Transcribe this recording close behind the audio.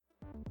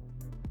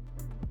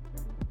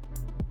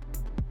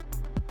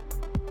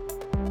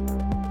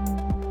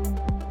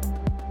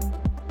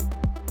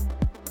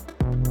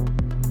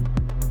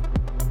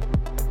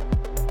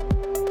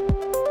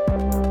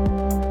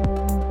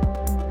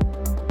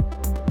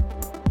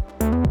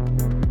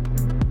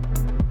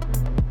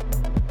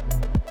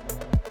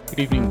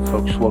Good evening,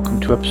 folks.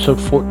 Welcome to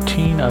episode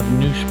 14 of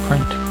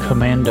Newsprint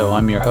Commando.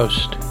 I'm your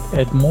host,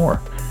 Ed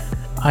Moore.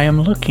 I am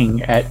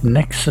looking at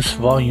Nexus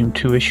Volume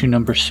 2, Issue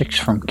Number 6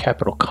 from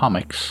Capital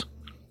Comics.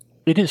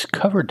 It is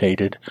cover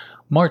dated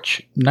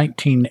March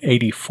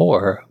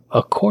 1984,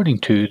 according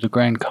to the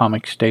Grand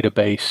Comics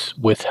database,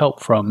 with help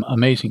from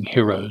Amazing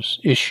Heroes,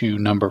 Issue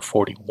Number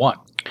 41.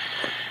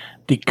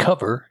 The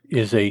cover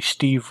is a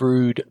Steve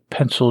Rude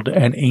penciled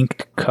and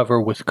inked cover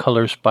with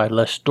colors by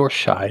Les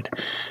Dorscheid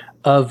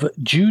of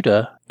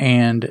Judah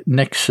and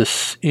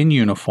Nexus in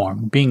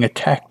uniform being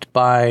attacked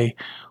by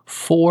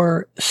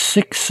five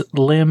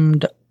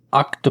six-limbed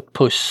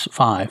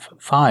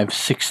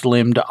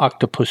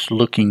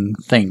octopus-looking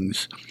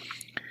things.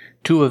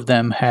 Two of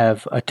them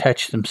have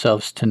attached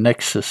themselves to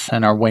Nexus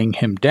and are weighing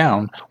him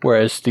down,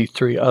 whereas the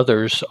three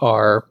others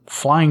are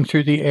flying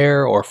through the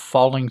air or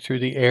falling through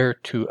the air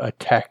to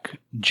attack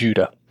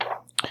Judah.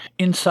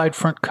 Inside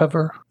front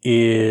cover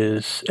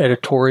is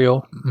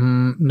editorial,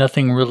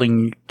 nothing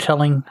really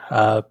telling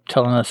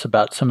us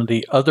about some of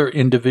the other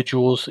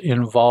individuals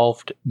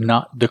involved,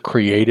 not the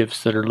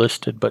creatives that are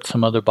listed, but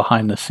some other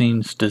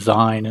behind-the-scenes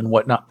design and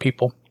whatnot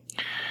people.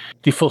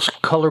 The full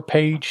color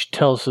page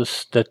tells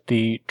us that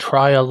the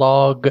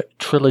Trialogue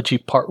Trilogy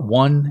Part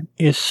 1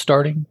 is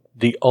starting.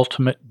 The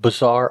Ultimate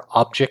Bizarre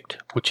Object,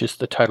 which is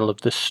the title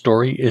of this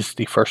story, is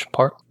the first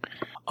part.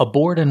 A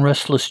bored and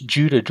restless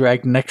Judah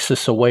dragged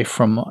Nexus away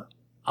from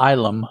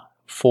Ilum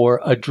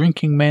for a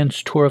drinking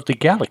man's tour of the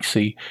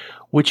galaxy,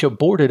 which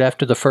aborted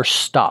after the first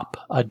stop,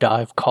 a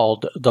dive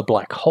called the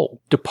Black Hole.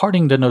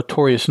 Departing the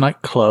notorious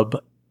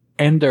nightclub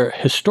and their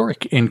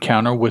historic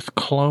encounter with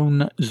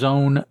Clone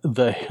Zone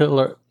the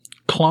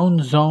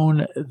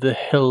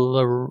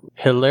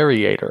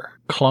Hilariator.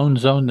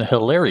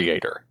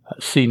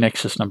 See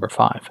Nexus number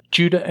 5.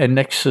 Judah and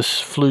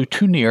Nexus flew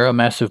too near a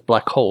massive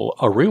black hole,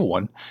 a real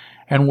one,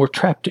 and were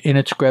trapped in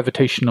its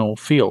gravitational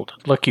field.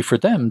 Lucky for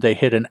them, they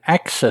hit an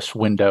access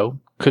window,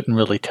 couldn't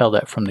really tell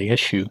that from the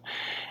issue,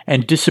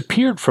 and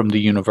disappeared from the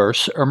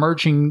universe,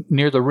 emerging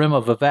near the rim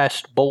of a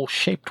vast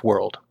bowl-shaped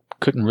world.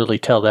 Couldn't really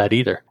tell that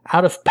either.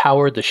 Out of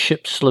power, the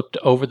ship slipped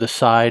over the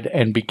side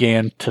and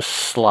began to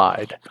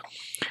slide.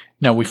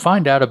 Now, we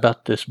find out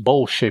about this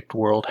bowl-shaped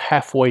world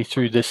halfway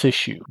through this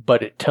issue,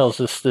 but it tells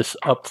us this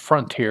up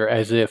front here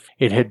as if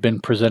it had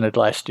been presented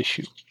last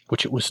issue,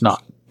 which it was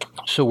not.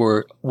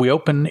 So we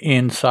open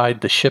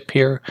inside the ship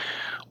here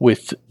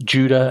with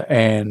Judah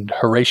and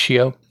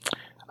Horatio.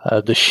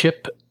 The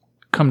ship,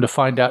 come to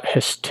find out,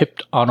 has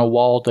tipped on a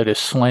wall that is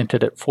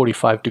slanted at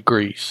 45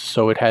 degrees,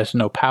 so it has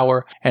no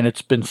power, and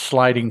it's been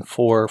sliding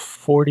for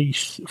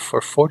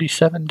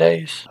 47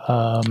 days.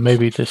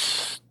 Maybe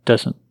this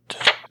doesn't.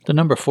 The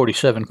number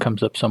 47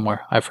 comes up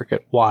somewhere. I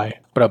forget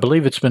why, but I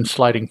believe it's been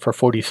sliding for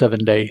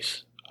 47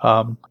 days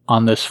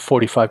on this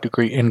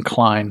 45-degree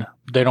incline.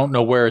 They don't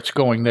know where it's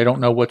going. They don't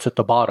know what's at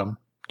the bottom.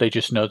 They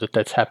just know that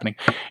that's happening.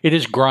 It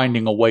is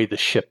grinding away the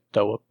ship,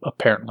 though,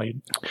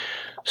 apparently.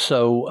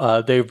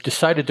 So they've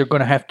decided they're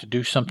going to have to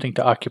do something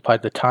to occupy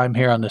the time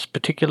here on this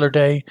particular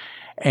day,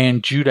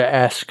 and Judah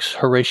asks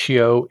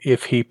Horatio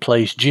if he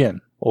plays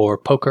gin, or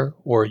poker,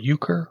 or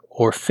euchre,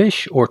 or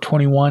fish, or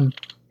 21.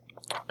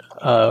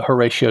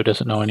 Horatio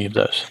doesn't know any of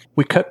those.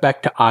 We cut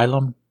back to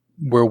Ilum,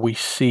 where we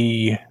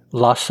see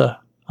Lhasa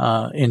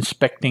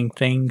inspecting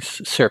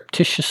things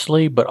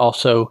surreptitiously, but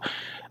also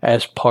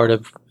as part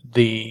of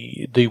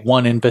the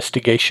one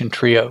investigation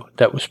trio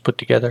that was put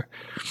together.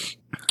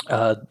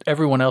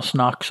 Everyone else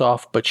knocks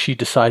off, but she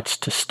decides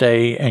to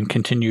stay and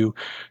continue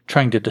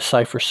trying to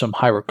decipher some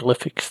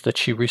hieroglyphics that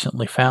she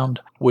recently found,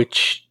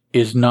 which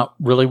is not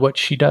really what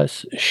she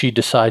does. She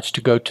decides to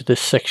go to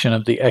this section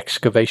of the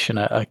excavation,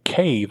 a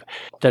cave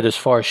that, as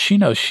far as she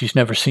knows, she's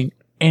never seen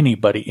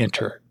anybody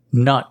enter,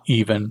 not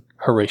even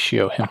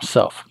Horatio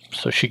himself.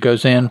 So she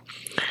goes in,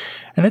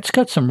 and it's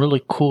got some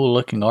really cool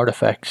looking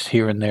artifacts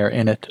here and there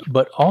in it,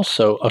 but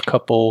also a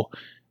couple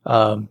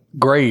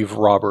grave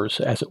robbers,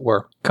 as it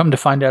were. Come to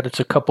find out, it's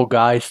a couple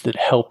guys that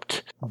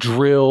helped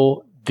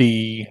drill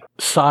the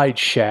side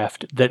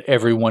shaft that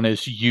everyone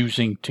is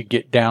using to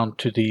get down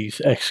to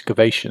these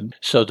excavations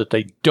so that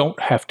they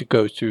don't have to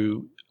go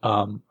through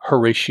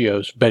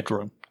Horatio's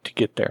bedroom to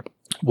get there.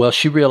 Well,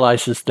 she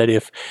realizes that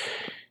if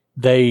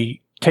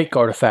they take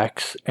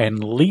artifacts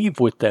and leave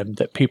with them,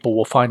 that people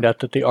will find out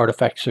that the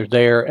artifacts are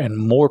there and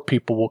more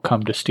people will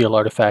come to steal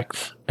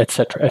artifacts,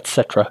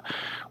 etc.,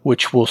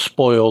 which will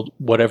spoil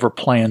whatever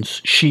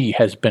plans she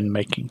has been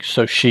making.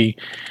 So she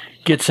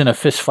gets in a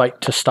fist fight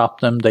to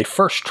stop them. They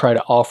first try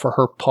to offer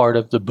her part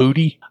of the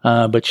booty,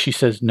 but she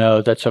says,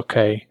 no, that's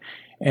okay.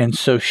 And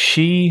so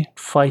she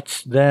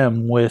fights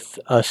them with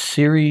a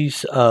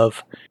series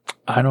of,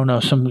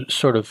 some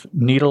sort of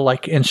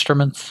needle-like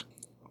instruments,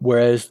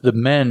 whereas the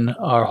men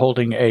are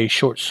holding a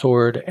short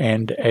sword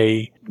and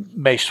a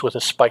mace with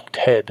a spiked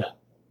head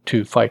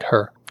to fight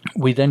her.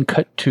 We then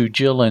cut to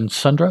Jill and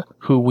Sundra,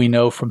 who we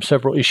know from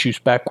several issues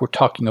back were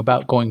talking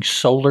about going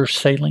solar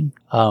sailing.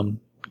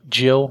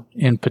 Jill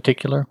in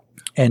particular.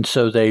 And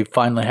so they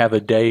finally have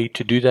a day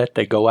to do that.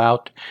 They go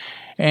out,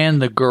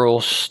 and the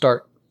girls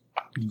start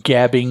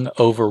gabbing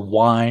over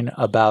wine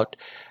about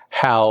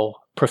how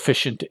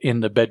proficient in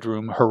the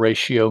bedroom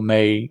Horatio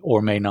may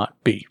or may not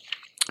be.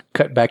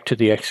 Cut back to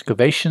the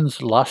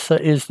excavations.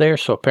 Lhasa is there,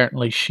 so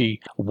apparently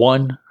she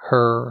won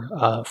her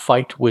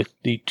fight with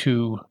the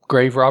two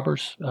grave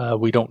robbers.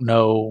 We don't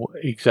know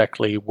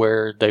exactly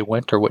where they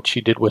went or what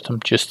she did with them,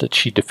 just that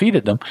she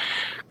defeated them,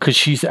 because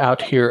she's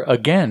out here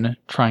again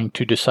trying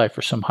to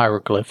decipher some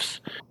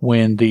hieroglyphs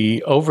when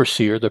the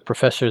overseer, the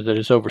professor that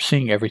is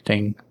overseeing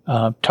everything,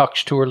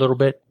 talks to her a little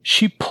bit.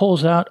 She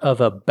pulls out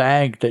of a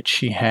bag that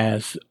she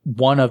has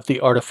one of the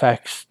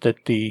artifacts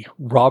that the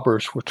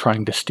robbers were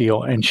trying to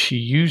steal, and she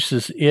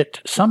uses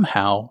it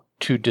somehow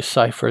to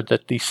decipher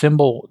that the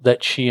symbol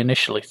that she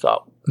initially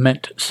thought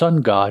meant sun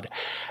god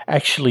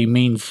actually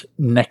means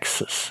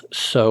Nexus.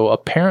 So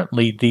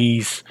apparently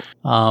these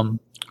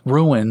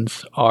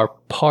ruins are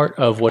part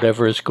of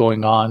whatever is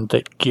going on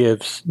that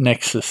gives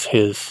Nexus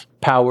his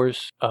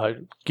powers,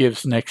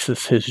 gives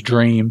Nexus his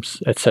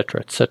dreams, etc.,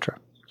 etc.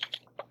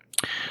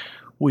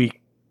 We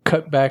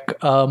cut back.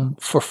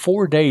 For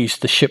 4 days,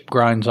 the ship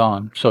grinds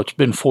on. So it's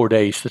been 4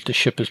 days that the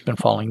ship has been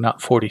falling,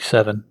 not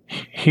 47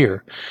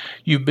 here.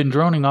 You've been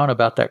droning on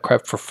about that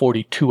crap for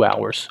 42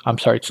 hours. I'm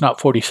sorry, it's not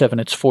 47,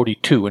 it's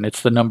 42, and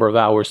it's the number of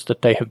hours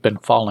that they have been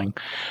falling.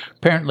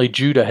 Apparently,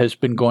 Judah has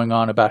been going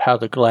on about how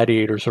the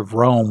gladiators of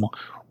Rome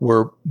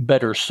were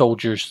better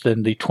soldiers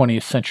than the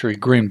 20th century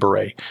Green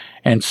Beret.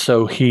 And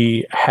so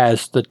he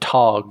has the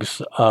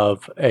togs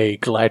of a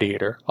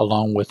gladiator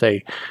along with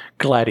a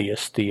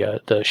gladius,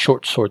 the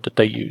short sword that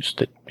they use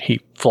that he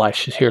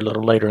flashes here a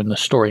little later in the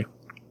story.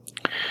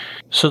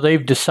 So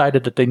they've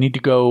decided that they need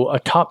to go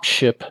atop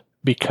ship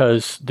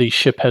because the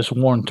ship has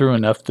worn through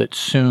enough that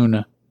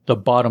soon the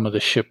bottom of the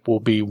ship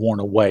will be worn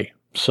away.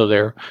 So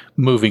they're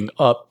moving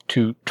up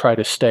to try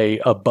to stay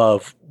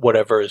above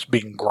whatever is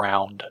being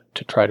ground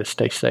to try to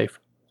stay safe,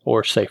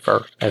 or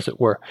safer, as it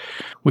were.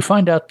 We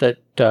find out that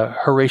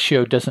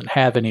Horatio doesn't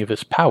have any of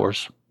his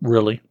powers,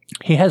 really.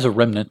 He has a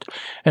remnant,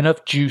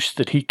 enough juice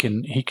that he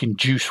can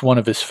juice one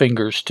of his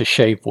fingers to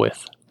shave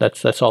with.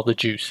 That's all the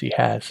juice he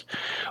has.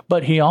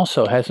 But he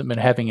also hasn't been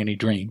having any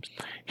dreams.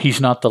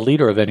 He's not the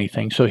leader of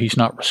anything, so he's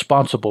not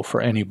responsible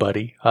for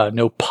anybody.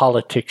 No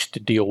politics to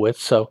deal with.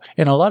 So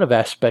in a lot of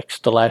aspects,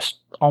 the last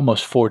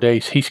almost 4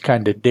 days, he's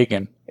kind of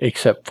digging,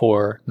 except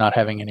for not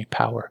having any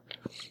power.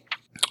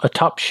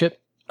 Atop ship,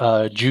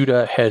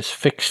 Judah has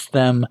fixed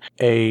them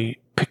a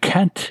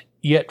piquant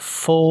yet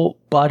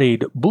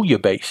full-bodied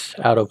bouillabaisse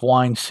out of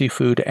wine,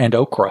 seafood, and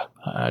okra.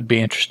 I'd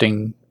be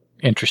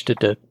interested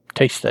to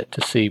taste that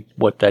to see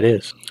what that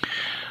is.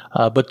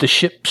 But the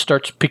ship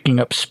starts picking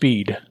up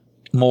speed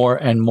more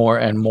and more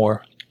and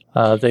more.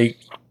 They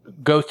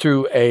go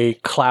through a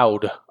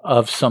cloud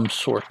of some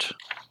sort,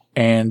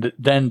 and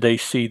then they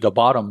see the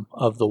bottom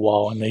of the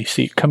wall, and they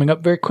see it coming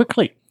up very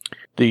quickly.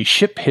 The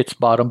ship hits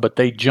bottom, but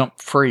they jump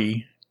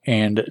free,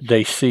 and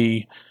they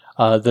see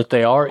that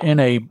they are in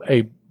a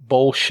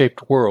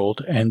bowl-shaped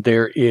world, and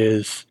there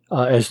is,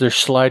 as they're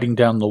sliding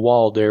down the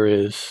wall, there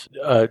is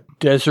a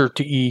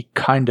desert-y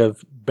kind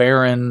of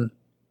barren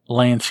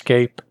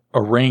landscape,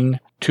 a ring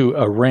to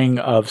a ring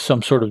of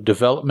some sort of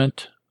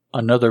development,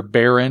 another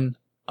barren,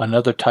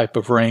 another type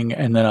of ring,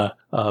 and then a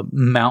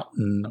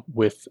mountain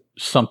with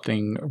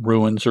something,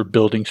 ruins or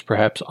buildings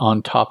perhaps,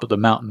 on top of the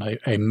mountain,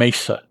 a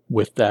mesa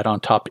with that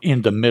on top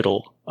in the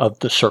middle of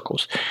the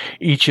circles.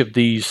 Each of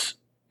these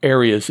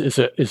areas is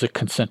a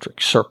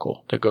concentric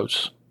circle that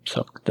goes.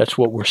 So that's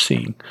what we're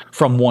seeing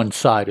from one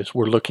side as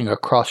we're looking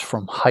across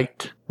from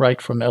height,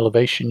 right? From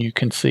elevation you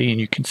can see, and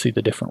you can see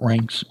the different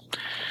rings.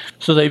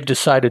 So they've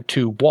decided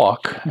to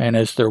walk, and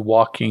as they're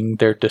walking,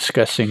 they're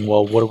discussing,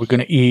 well, what are we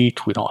going to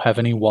eat? We don't have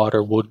any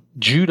water. Well,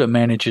 Judah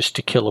manages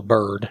to kill a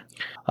bird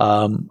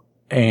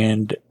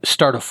and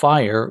start a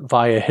fire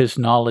via his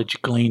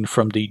knowledge gleaned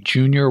from the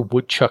Junior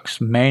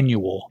Woodchuck's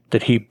manual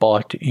that he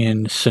bought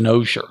in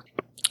Cynosure.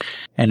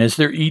 And as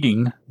they're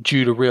eating,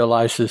 Judah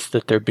realizes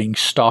that they're being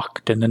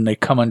stalked, and then they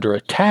come under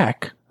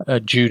attack,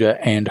 Judah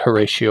and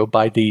Horatio,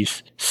 by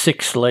these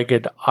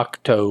six-legged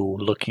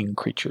octopus-looking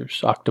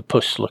creatures.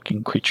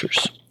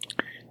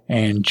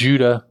 And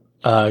Judah,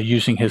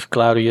 using his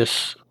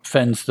gladius,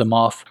 fends them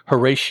off.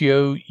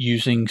 Horatio,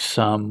 using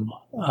some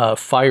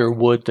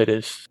firewood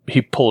that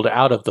he pulled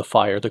out of the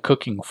fire, the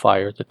cooking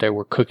fire that they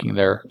were cooking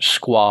their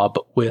squab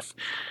with,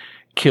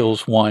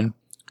 kills one.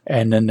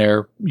 And then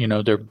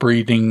they're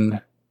breathing,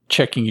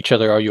 checking each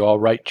other. Are you all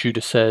right?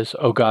 Judah says.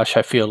 Oh gosh,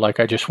 I feel like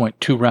I just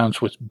went 2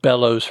 rounds with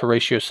bellows,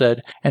 Horatio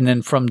said. And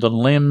then from the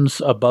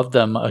limbs above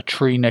them, a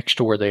tree next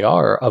to where they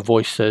are, a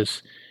voice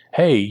says,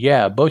 hey,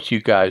 yeah, both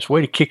you guys, way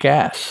to kick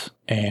ass.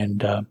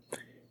 And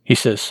he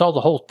says, saw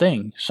the whole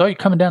thing. Saw you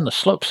coming down the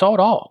slope, saw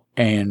it all.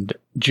 And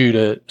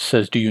Judah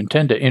says, do you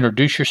intend to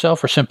introduce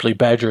yourself or simply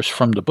badger us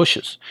from the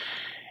bushes?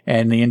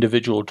 And the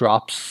individual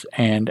drops,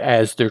 and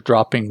as they're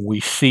dropping, we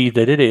see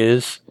that it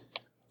is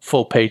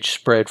full page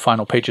spread,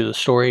 final page of the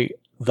story,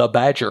 the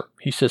Badger.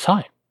 He says,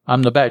 hi,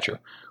 I'm the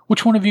Badger.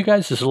 Which one of you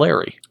guys is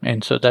Larry?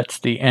 And so that's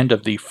the end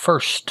of the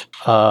first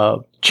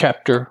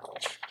chapter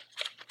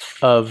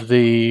of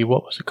the,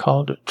 what was it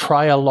called?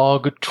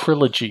 Trialogue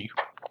Trilogy.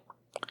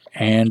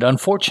 And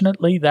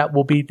unfortunately, that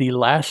will be the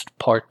last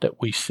part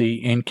that we see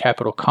in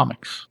Capital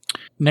Comics.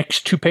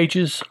 Next 2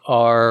 pages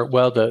are,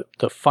 well,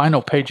 the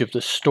final page of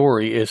the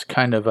story is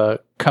kind of a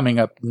coming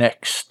up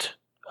next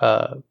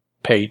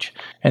page.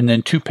 And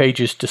then 2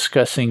 pages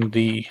discussing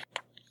the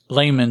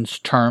layman's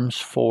terms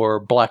for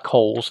black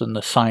holes and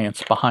the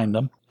science behind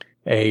them.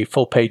 A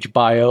full-page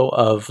bio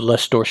of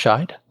Les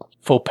Dorscheid.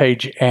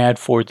 Full-page ad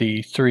for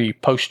the 3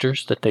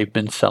 posters that they've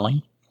been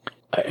selling.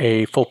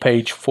 A full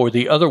page for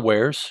the other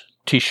wares,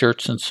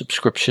 T-shirts and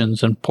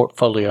subscriptions and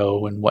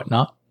portfolio and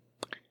whatnot.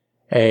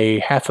 A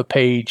half a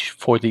page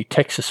for the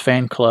Texas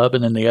Fan Club,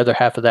 and then the other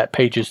half of that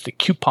page is the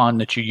coupon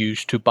that you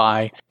use to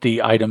buy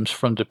the items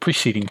from the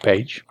preceding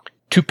page.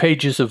 2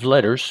 pages of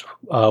letters,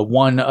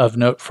 one of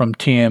note from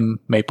T.M.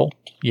 Maple,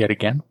 yet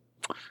again.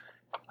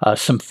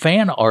 Some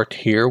fan art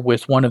here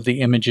with one of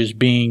the images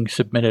being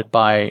submitted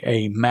by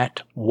a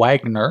Matt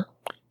Wagner.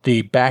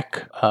 The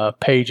back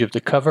page of the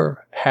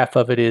cover, half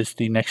of it is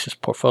the Nexus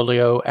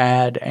portfolio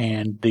ad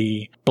and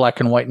the black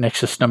and white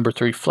Nexus number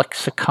 3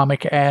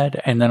 Flexicomic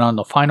ad. And then on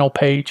the final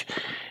page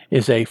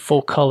is a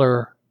full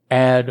color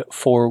ad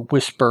for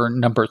Whisper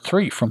number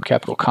 3 from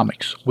Capital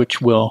Comics, which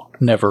will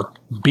never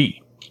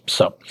be.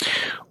 So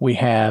we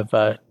have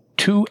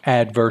 2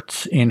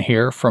 adverts in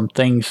here from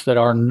things that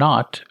are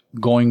not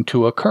going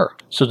to occur.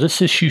 So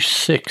this issue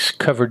 6,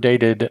 cover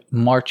dated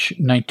March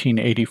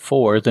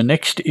 1984. The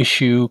next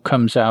issue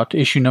comes out,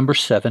 issue number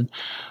 7,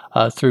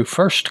 through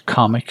First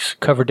Comics,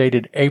 cover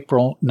dated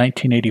April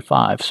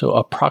 1985. So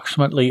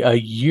approximately a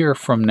year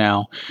from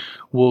now,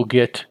 we'll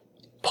get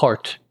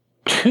part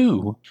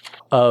 2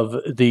 of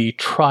the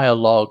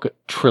Trialogue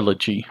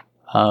Trilogy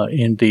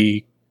in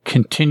the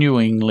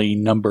continuingly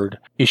numbered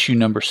issue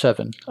number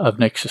 7 of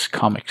Nexus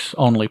Comics,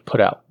 only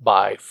put out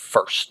by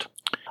First.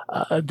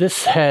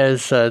 This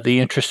has, the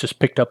interest has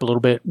picked up a little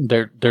bit.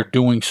 They're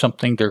doing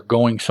something. They're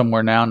going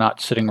somewhere now,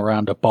 not sitting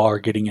around a bar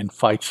getting in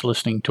fights,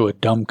 listening to a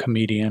dumb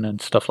comedian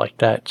and stuff like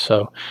that.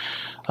 So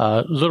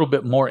a little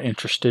bit more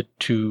interested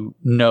to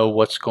know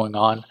what's going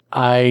on.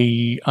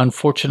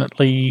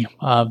 Unfortunately,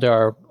 there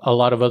are a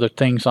lot of other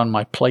things on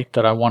my plate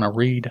that I want to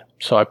read,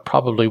 so I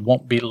probably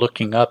won't be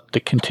looking up the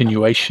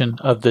continuation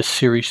of this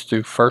series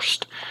through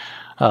First.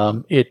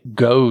 It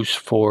goes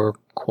for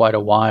quite a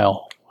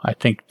while. I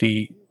think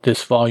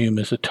this volume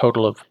is a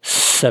total of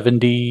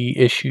 70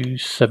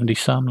 issues, 70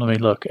 some, let me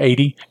look,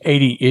 80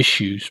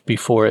 issues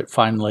before it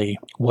finally,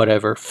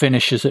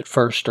 finishes at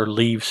First or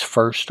leaves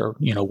First or,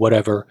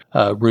 whatever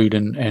Rude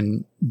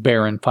and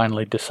Barron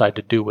finally decide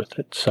to do with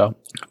it. So,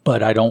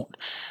 but I don't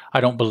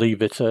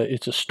believe it's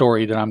a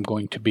story that I'm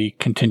going to be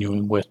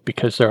continuing with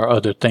because there are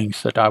other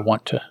things that I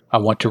want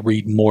to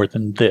read more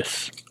than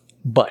this.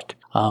 But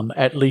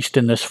at least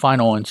in this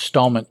final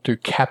installment through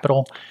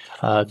Capital,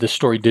 the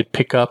story did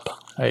pick up.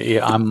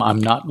 I'm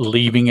not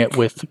leaving it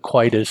with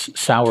quite as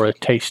sour a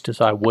taste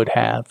as I would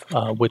have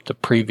with the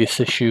previous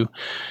issue.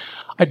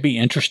 I'd be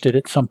interested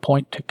at some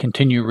point to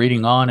continue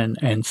reading on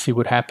and see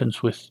what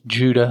happens with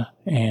Judah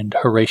and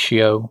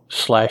Horatio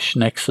 /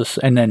 Nexus,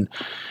 and then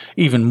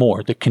even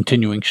more, the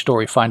continuing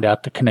story, find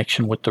out the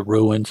connection with the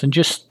ruins, and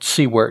just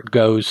see where it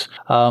goes.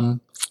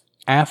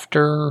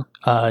 After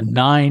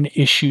 9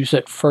 issues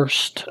at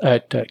First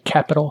at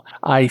Capital,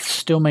 I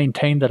still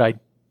maintain that I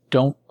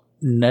don't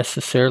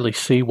necessarily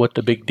see what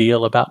the big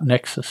deal about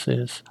Nexus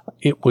is.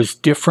 It was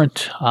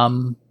different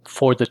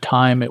for the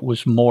time. It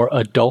was more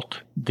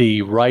adult.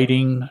 The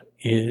writing,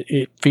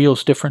 it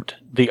feels different.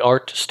 The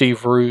art,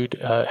 Steve Rude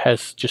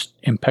has just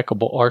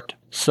impeccable art.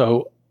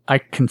 So I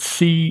can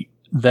see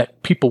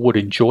that people would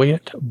enjoy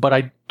it, but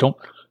I don't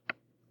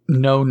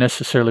know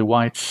necessarily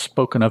why it's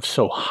spoken of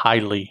so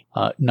highly,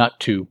 not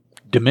to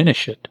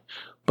diminish it,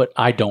 but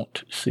I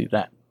don't see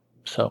that.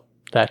 So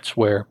that's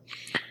where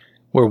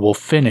we'll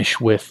finish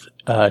with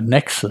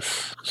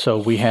Nexus. So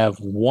we have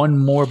one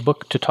more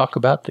book to talk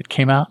about that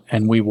came out,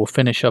 and we will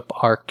finish up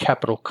our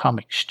Capital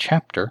Comics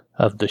chapter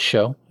of the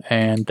show.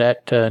 And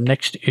that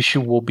next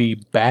issue will be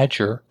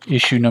Badger,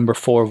 issue number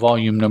 4,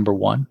 volume number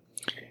 1.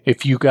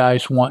 If you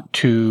guys want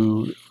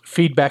to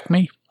feedback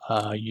me,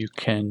 you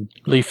can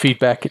leave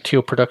feedback at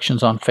Teal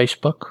Productions on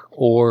Facebook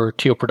or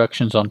Teal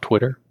Productions on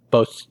Twitter,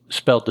 both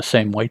spelled the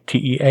same way,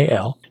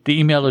 Teal. The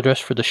email address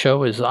for the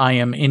show is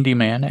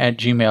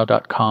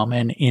iamindieman@gmail.com,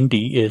 and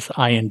indie is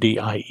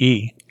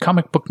INDIE.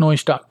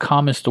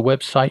 Comicbooknoise.com is the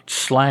website,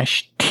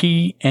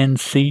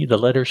 /TNC, the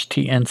letters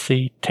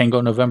TNC,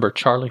 Tango November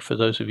Charlie, for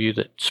those of you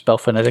that spell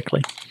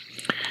phonetically.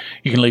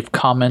 You can leave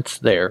comments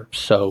there.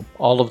 So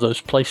all of those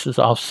places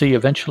I'll see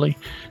eventually.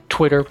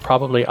 Twitter,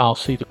 probably I'll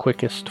see the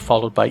quickest,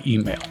 followed by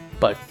email.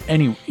 But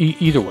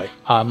either way,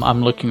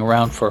 I'm looking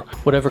around for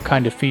whatever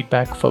kind of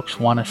feedback folks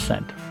want to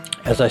send.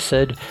 As I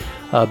said,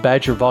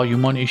 Badger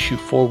Volume 1, Issue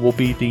 4 will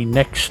be the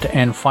next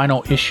and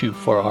final issue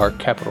for our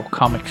Capital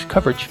Comics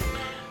coverage.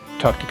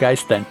 Talk to you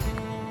guys then.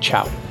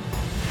 Ciao.